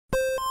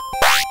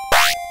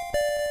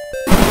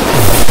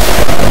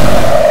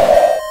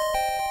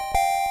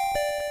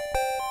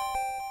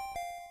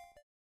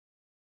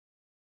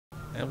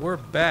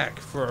back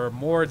for a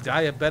more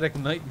diabetic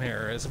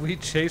nightmare as we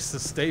chase the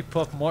Stay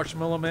Puft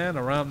Marshmallow Man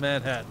around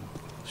Manhattan.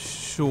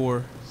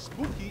 Sure.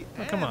 Spooky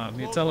Oh, come on, and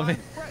you're telling me?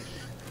 fresh.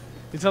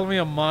 You telling me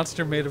a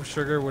monster made of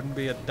sugar wouldn't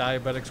be a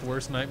diabetic's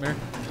worst nightmare?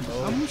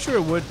 Oh. I'm sure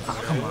it would.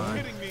 Oh, come on.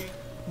 Kidding me?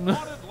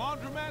 Haunted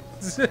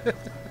laundromat?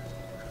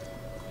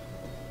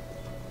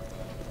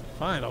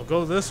 Fine, I'll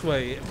go this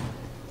way.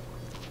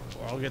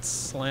 Or I'll get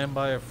slammed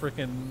by a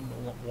freaking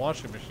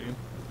washing machine.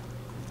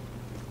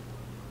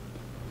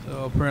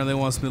 So apparently it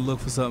wants me to look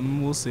for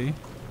something. We'll see.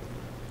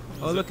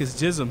 Oh, look, it's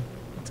Jism.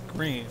 It's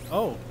green.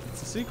 Oh,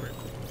 it's a secret.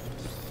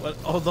 What?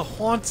 Oh, the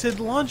haunted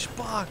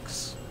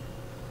lunchbox.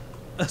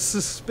 A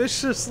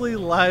suspiciously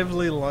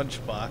lively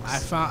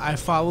lunchbox. I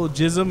followed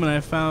Jism and I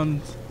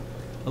found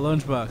a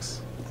lunchbox.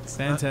 It's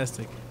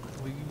Fantastic.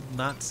 Will you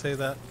not say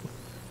that?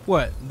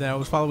 What? That I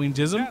was following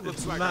Jism? That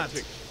looks like not. a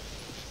ticket.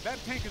 That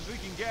tank is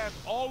leaking gas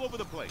all over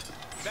the place.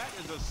 That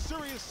is a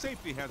serious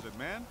safety hazard,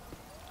 man.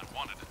 I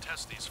wanted to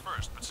test these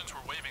first, but since we're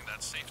waiving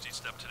that safety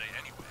step today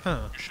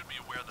anyway, you should be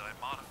aware that I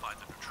modified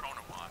the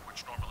neutrino wand,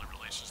 which normally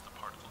releases the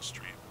particle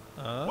stream.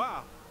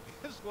 Wow,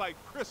 it's like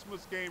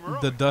Christmas game early.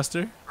 The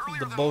duster?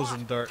 The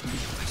boson dart.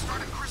 They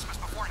started Christmas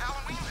before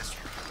Halloween this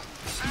year.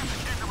 Santa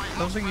came to my I house.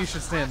 don't think you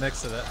should stand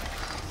next to that.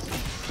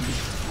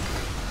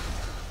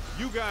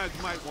 You guys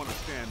might want to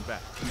stand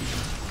back.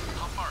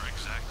 How far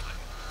exactly?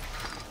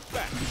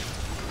 Back.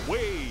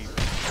 Way.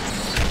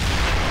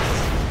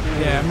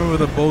 Yeah, I remember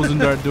the boson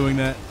dart doing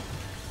that.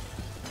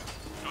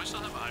 Do I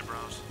still have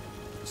eyebrows?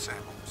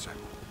 Sample.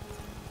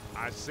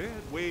 I said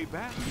way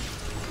back.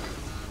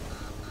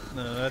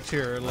 No, that's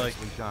your, like...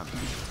 Nicely done.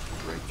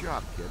 Great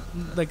job, kid.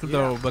 Like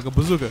like a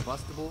bazooka.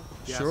 Bustable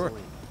Sure.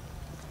 gasoline.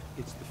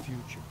 It's the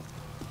future.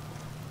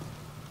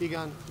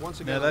 Egon,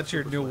 once again, Yeah, that's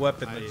your Super new Slick.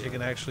 weapon that you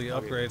can actually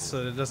upgrade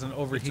so that it doesn't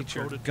overheat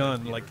your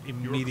gun, like,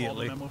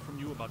 immediately. memo from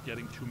you about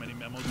getting too many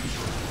memos.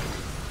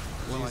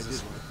 Well, I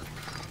did.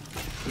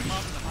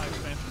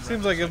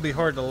 Seems like it'd be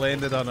hard to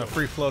land it on a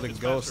free-floating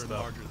ghost,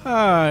 though.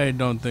 I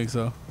don't think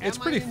so. It's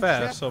Am I pretty in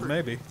fast, so jeopardy?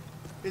 maybe.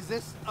 Is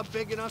this a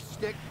big enough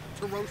stick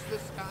to roast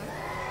this guy?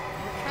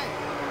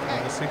 The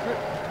Okay. secret?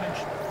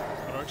 Potentially,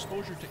 but our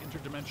exposure to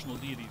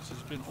interdimensional deities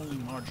has been only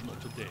marginal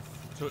to date,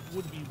 so it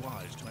would be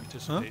wise to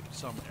anticipate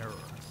some error.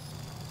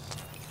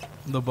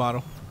 The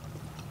bottle.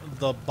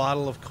 The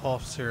bottle of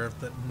cough syrup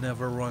that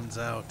never runs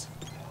out.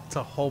 It's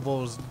a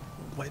hobo's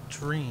wet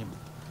dream.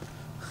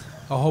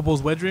 A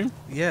hobo's wet dream?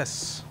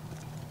 Yes.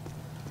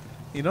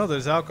 You know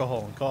there's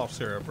alcohol in cough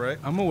syrup, right?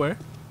 I'm aware.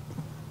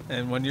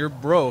 And when you're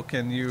broke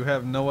and you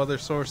have no other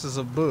sources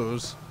of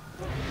booze,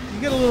 you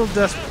get a little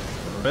desperate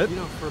for it. You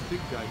know, for a big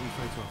guy, he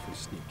fights awfully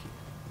sneaky.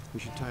 We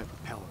should tie a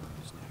propeller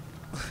on his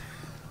neck.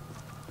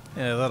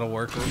 Yeah, that'll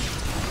work.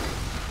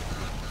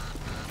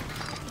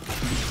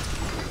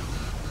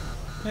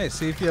 Hey,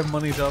 see if you have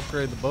money to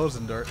upgrade the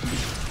boson dart.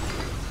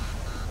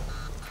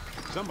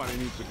 Somebody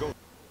needs to go.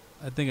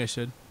 I think I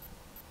should.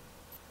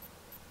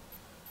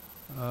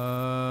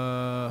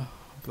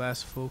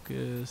 Blast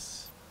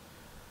focus.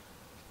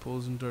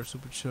 Boson dart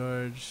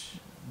supercharge.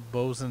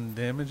 Boson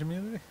damage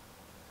immunity?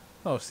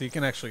 Oh, so you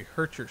can actually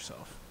hurt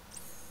yourself.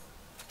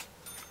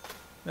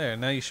 There,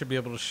 now you should be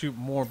able to shoot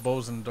more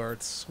boson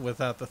darts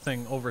without the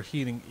thing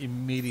overheating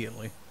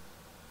immediately.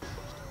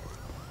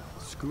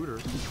 Scooter,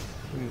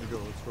 we need to go.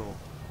 Let's roll.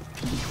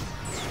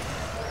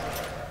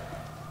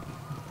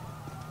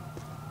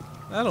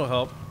 That'll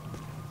help.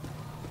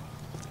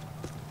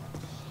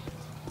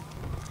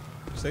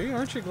 See,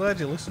 aren't you glad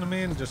you listened to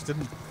me and just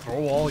didn't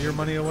throw all your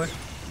money away?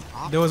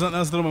 There was nothing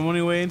else to throw my money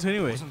away into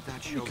anyway.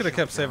 You could have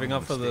kept saving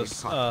up for the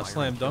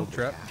slam dunk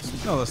trap.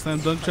 No, the slam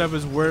dunk trap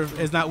is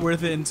not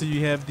worth it until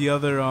you have the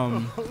other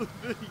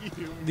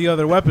the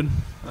other weapon.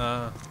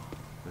 I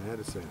had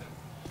to say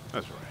that.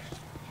 That's right.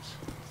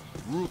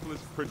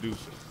 Ruthless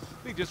producer.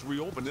 They just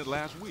reopened it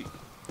last week.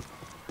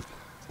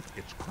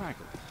 It's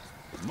crackling.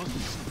 There must be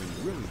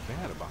something really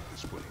bad about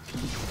this place.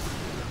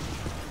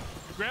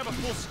 Grab a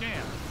full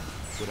scan.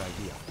 Good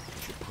idea.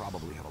 We should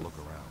probably have a look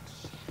around.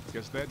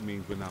 Guess that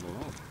means we're not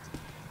alone.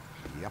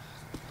 Yep.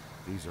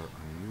 These are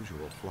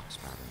unusual flux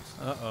patterns.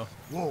 Uh-oh.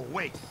 Whoa,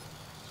 wait!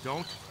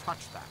 Don't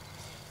touch that.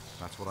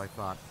 That's what I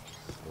thought.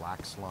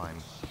 Black slime.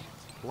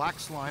 Black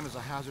slime is a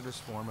hazardous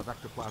form of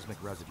ectoplasmic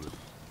residue.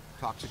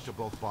 Toxic to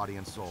both body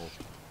and soul.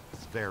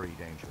 Very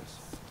dangerous.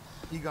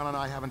 Egon and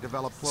I haven't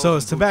developed clothes So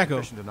it's and boots tobacco.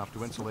 sufficient enough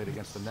to insulate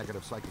against the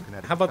negative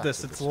psychokinetic How about effects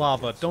this? of It's the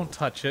lava. subjects. Don't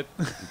touch it.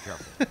 Be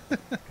careful.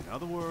 In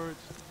other words,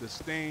 the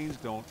stains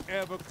don't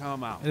ever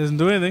come out. It doesn't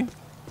do anything.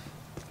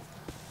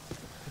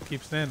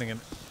 Keep standing in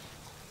it.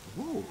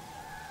 Whoa.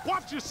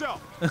 Watch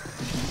yourself!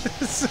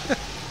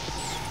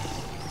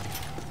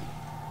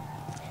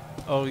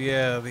 Oh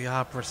yeah, the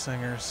opera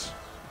singers.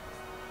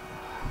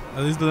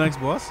 Are these the next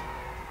boss?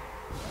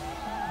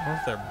 I don't know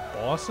if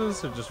they're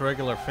bosses or just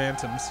regular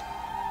phantoms.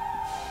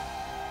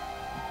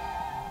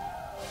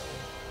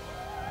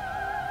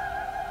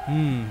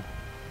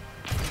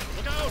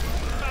 Look out!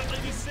 That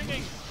lady's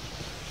singing!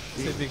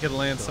 See if you can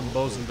land some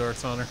boson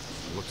darts on her.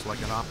 Looks like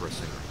an opera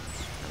singer.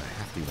 And a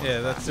hefty one. Yeah,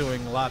 at that's that.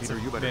 doing lots Peter,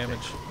 you of better damage.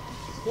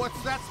 take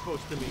What's that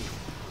supposed to mean?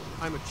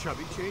 I'm a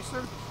chubby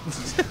chaser?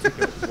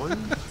 Take out one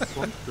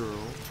plump girl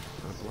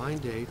on a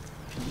blind date,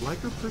 like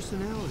her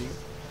personality,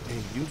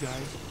 and you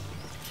guys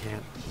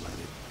can't let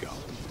it go.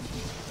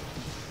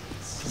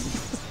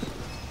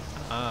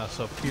 Ah,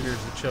 so Peter's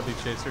a chubby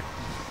chaser. I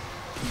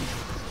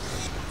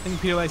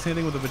think Peter likes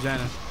anything with a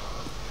vagina.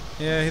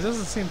 Yeah, he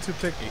doesn't seem too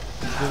picky.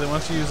 Do they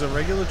want you to use a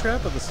regular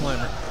trap or the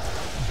slimer?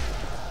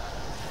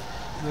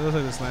 It looks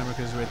like the slammer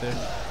because it's right there.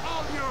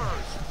 All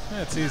yours.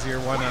 Yeah, it's easier.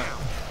 Why not?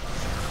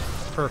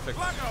 Perfect.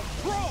 Like a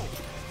pro.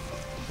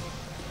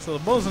 So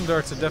the bows and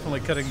darts are definitely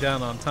cutting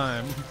down on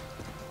time.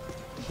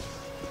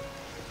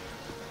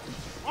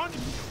 I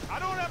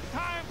don't have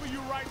time for you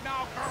right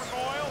now,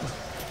 Gargoyle.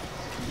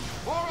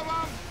 More of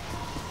them.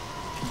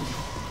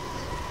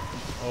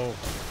 Oh,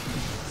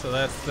 so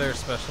that's their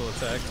special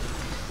attack.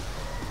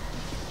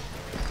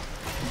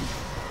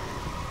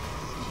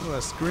 Ooh,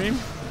 a scream?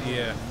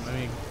 Yeah, I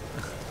mean,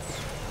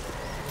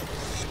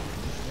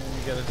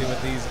 you gotta deal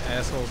with these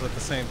assholes at the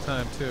same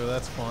time too.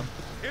 That's fun.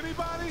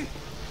 Anybody?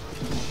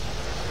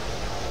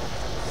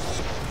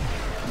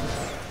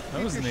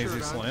 That was an Keep your easy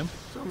shirt on. slam.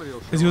 Somebody will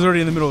Because he was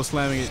already in the middle of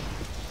slamming it.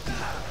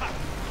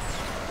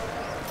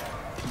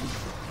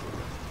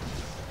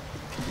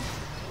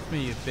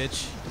 Me, you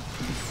bitch.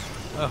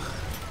 Ugh.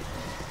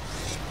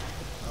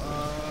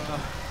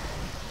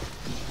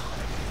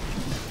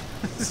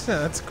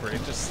 That's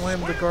great. Just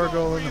slam the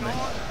gargoyle into me.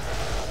 All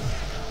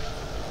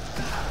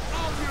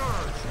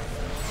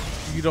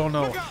yours. You don't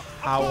know Look out,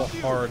 how above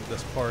you. hard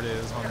this part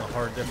is on the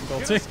hard Get a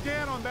difficulty.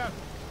 scan on that.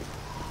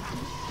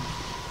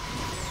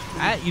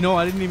 You know,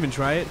 I didn't even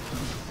try it.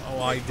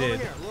 Oh, I did.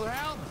 Over here, little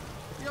help?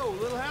 Yo,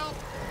 little help?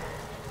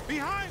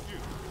 Behind you.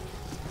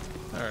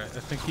 All right, I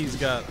think he's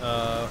got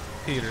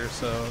Peter,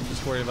 so I'm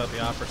just worried about the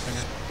opera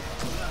singer.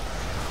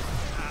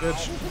 Good,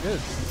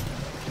 good.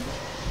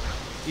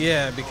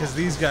 Yeah, because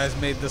these guys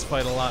made this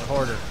fight a lot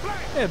harder.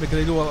 Yeah, because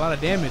they do a lot of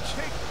damage.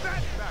 Take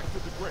that back to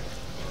the grave.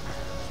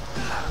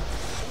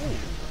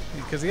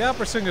 Because the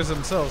opera singers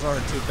themselves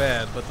aren't too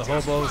bad, but the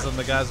hobos and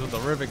the guys with the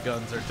rivet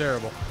guns are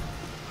terrible.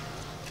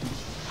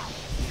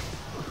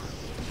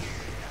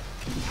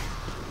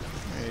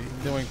 Yeah,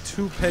 doing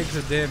 2 pegs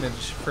of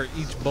damage for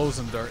each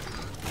boson dart.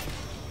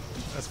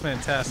 That's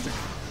fantastic.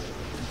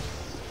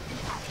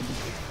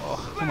 Oh,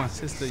 come on,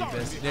 sister, you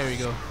best. There you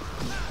go.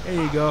 There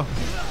you go.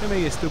 Come here,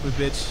 you stupid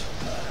bitch.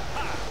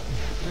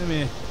 Come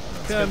here.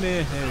 Come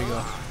here. There we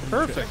go.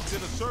 Perfect.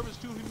 Did a service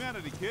to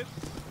humanity, kid.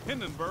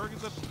 Hindenburg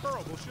is a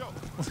terrible show.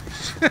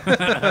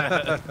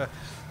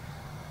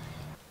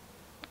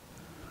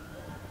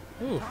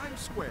 Ooh. Times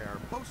Square,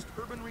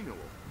 post-urban renewal.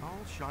 All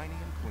shiny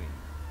and clean.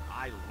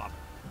 I love it.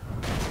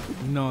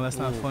 No, that's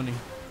not funny.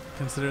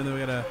 Considering that we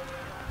got a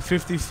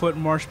 50-foot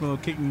marshmallow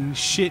kicking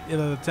shit out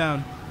of the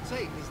town.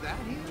 Say, is that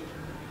him?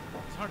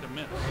 It's hard to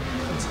miss.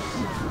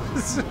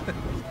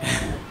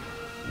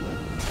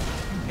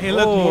 Hey,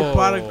 look, more Oh.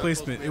 product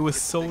placement. It was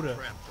soda.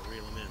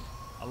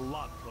 A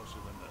lot closer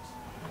than this.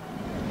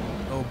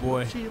 Oh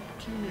boy.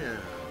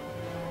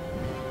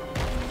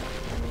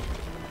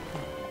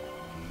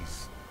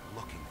 He's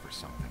looking for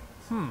something.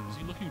 Is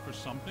he looking for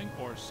something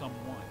or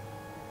someone?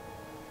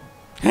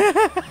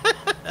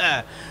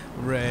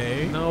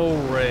 Ray. No,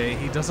 Ray,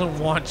 he doesn't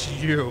want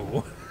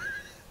you.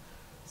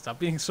 Stop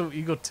being so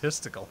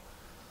egotistical.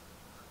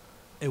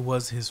 It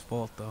was his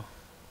fault, though.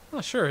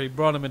 Well, sure, he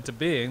brought him into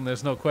being.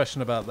 There's no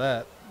question about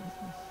that.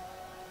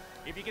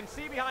 If you can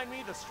see behind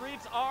me, the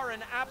streets are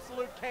in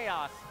absolute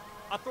chaos.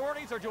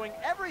 Authorities are doing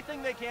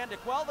everything they can to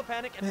quell the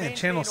panic and Yeah, maintain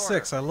Channel order.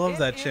 6, I love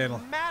that channel.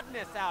 It is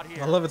madness out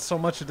here. I love it so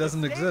much it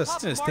doesn't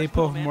exist. Yeah, Stay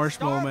Puft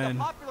Marshmallow starred the Man.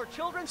 popular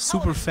children's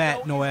Super television fat,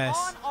 show, no is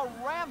ass. on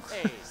a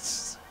rampage.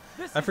 This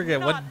I is forget,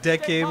 not what Stay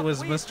decade Puft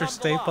was We've Mr. come to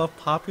Stay love. Puft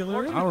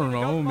popular in? I don't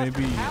know, Ghostbusters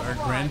maybe have our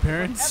arrived,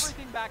 grandparents?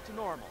 Everything back to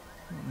normal.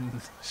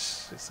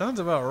 It sounds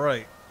about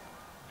right.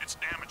 It's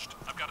damaged.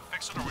 I've got to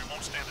fix it or we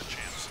won't stand a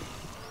chance.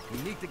 We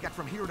need to get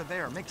from here to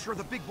there. Make sure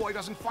the big boy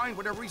doesn't find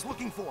whatever he's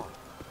looking for.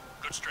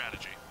 Good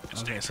strategy.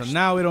 It's Okay, so dangerous.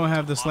 now we don't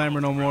have the slammer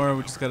no more.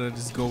 We just gotta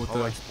just go with All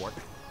right, the. sport.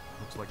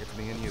 Looks like it's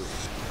me and you.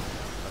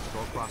 Let's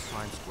go across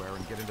Times Square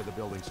and get into the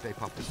building Stay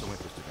Puft is so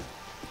interested in.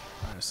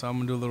 Alright, so I'm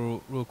gonna do a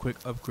little, real quick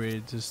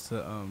upgrade just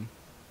to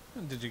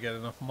Did you get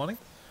enough money?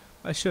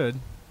 I should,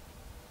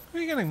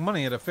 You're getting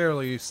money at a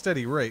fairly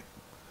steady rate.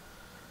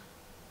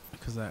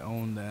 because I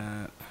own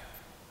that.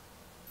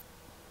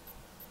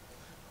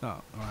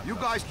 No, You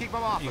guys keep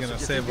him off. You're us gonna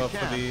if you save think up you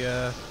for can. the,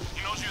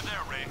 He knows you're there,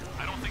 Ray.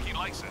 I don't think he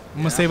likes it. I'm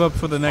gonna save up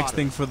for the next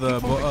thing for the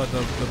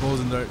the bows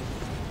and dart.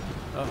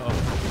 uh-oh.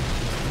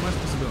 Where am I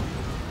supposed to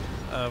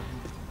go?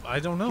 I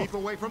don't know. Keep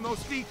away from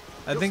those feet.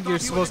 I think He'll you're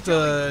stop you supposed in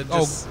a to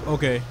just... Oh,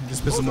 okay.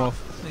 Just piss him off.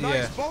 Nice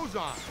Yeah. boson.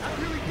 I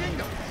really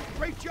dinged him.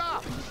 Great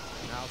job.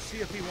 Now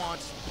see if he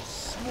wants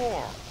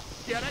s'more.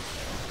 Get it?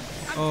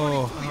 I'm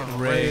Oh, putting two in.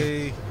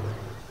 Ray.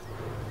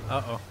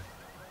 Uh-oh.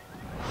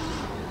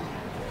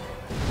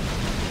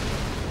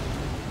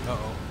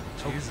 Uh-oh.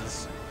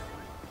 Jesus.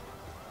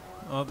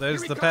 Oh,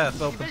 there's Here he the comes.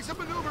 path open. Evasive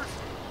maneuvers.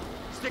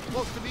 Stick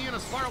close to me and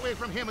as far away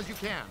from him as you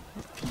can.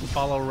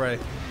 Follow Ray.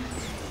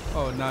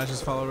 Oh, now it's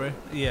just follow Ray.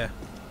 Yeah.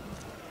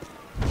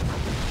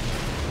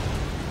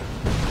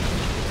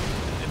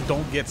 And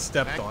don't get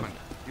stepped on. Venkman,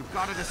 you've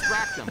got to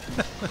distract them.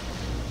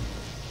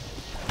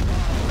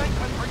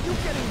 Venkman, are you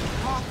getting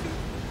coffee?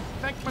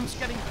 Venkman's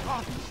getting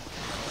coffee.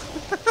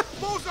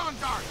 Boson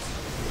darts!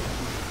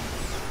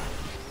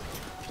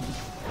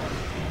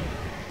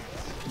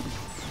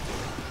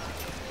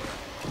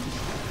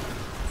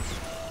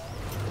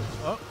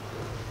 Oh.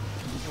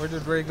 Where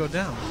did Ray go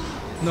down?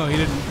 No, he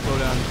didn't go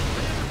down. There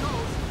it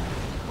goes.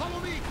 Follow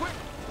me, quick!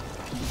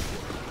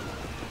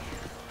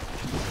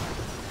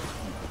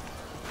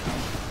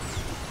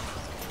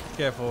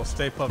 Careful,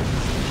 Stay Puft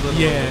is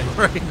literally Yeah.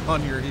 right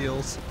on your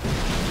heels.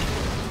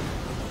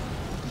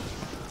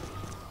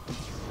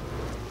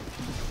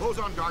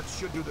 Boson darts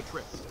should do the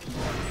trick.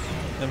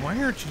 Then why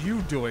aren't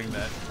you doing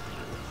that?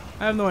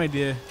 I have no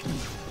idea.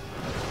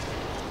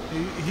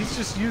 He's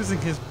just using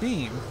his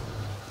beam.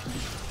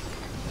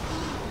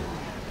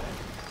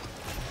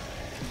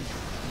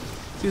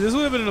 See, this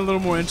would have been a little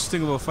more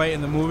interesting of a fight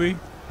in the movie,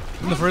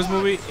 in the first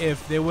movie,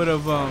 if they would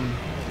have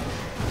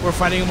were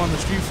fighting him on the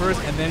street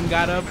first and then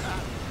got up.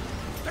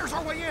 There's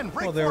our way in.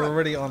 Break Well, they for were it.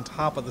 already on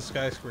top of the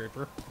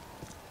skyscraper.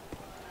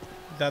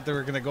 Thought they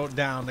were gonna go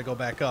down to go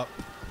back up.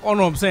 Oh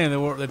no, I'm saying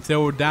they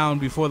were down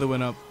before they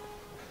went up.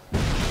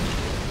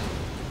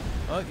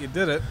 Well, you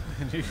did it,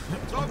 and you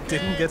It's okay,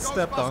 didn't get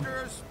stepped on.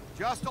 Ghostbusters.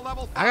 Just a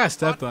level I got 5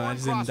 stepped on, I platform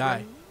just didn't die.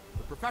 crossing.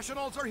 The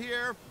professionals are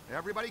here.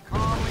 Everybody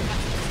calmly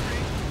exit the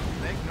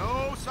street. Make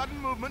no sudden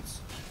movements.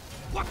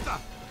 What the?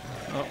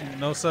 Oh,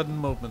 no sudden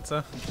movements,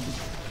 huh?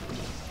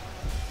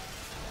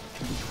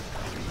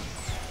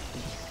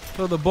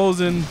 So the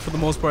Bosun, for the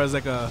most part, is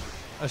like a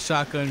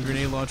shotgun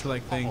grenade launcher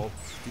like thing. Uh-oh.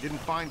 He didn't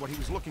find what he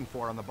was looking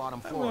for on the bottom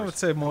floors. I would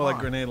say more Come like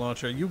on. grenade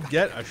launcher. You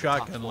get a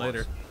shotgun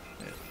floors.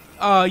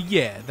 later.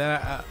 Yeah,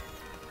 that.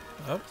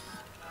 Oh,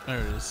 There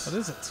it is. what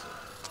is it?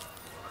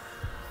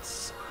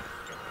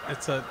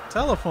 It's a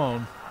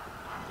telephone.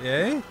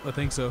 Yay? I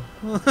think so.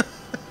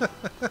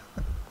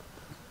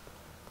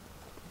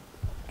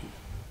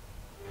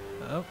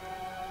 Oh.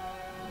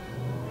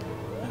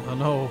 Oh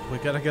no, we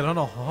gotta get on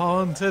a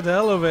haunted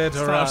elevator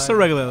Stop, ride. it's a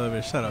regular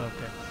elevator. Shut up.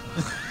 Okay.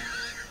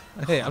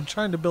 Hey, I'm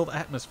trying to build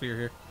atmosphere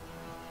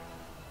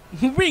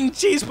here. Being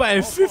chased by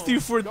a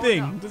 50-foot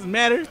thing doesn't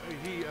matter.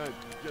 He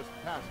just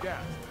passed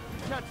gas.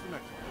 Catch the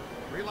next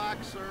one.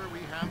 Relax, sir. We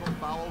handle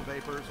foul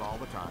vapors all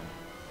the time.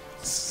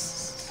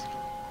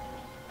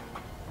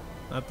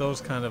 Not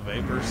those kind of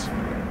vapors.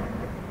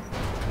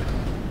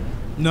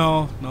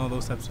 No,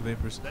 those types of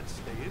vapors. Let's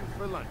stay in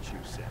for lunch, you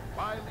said.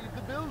 Why leave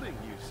the building,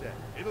 you said.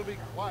 It'll be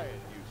quiet,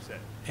 you said.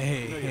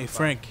 Hey,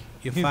 Frank,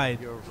 you're fired.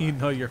 You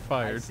know you're I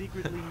fired.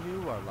 secretly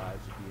knew our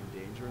lives would be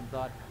in danger and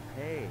thought,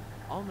 hey,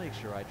 I'll make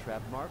sure I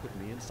trap Mark with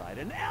me inside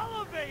an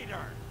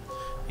elevator.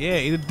 Yeah,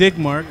 eat a dick,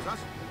 Mark.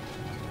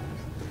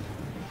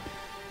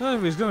 Well,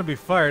 if he's gonna be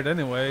fired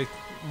anyway,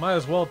 might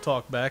as well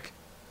talk back.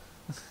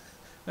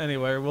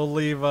 Anyway, we'll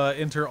leave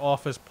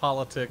inter-office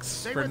politics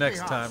Stay for with next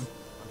me, Hoss. time.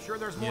 I'm sure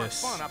there's more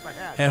Yes. fun up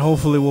ahead. And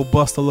hopefully we'll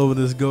bust all over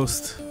this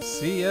ghost.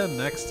 See ya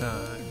next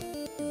time.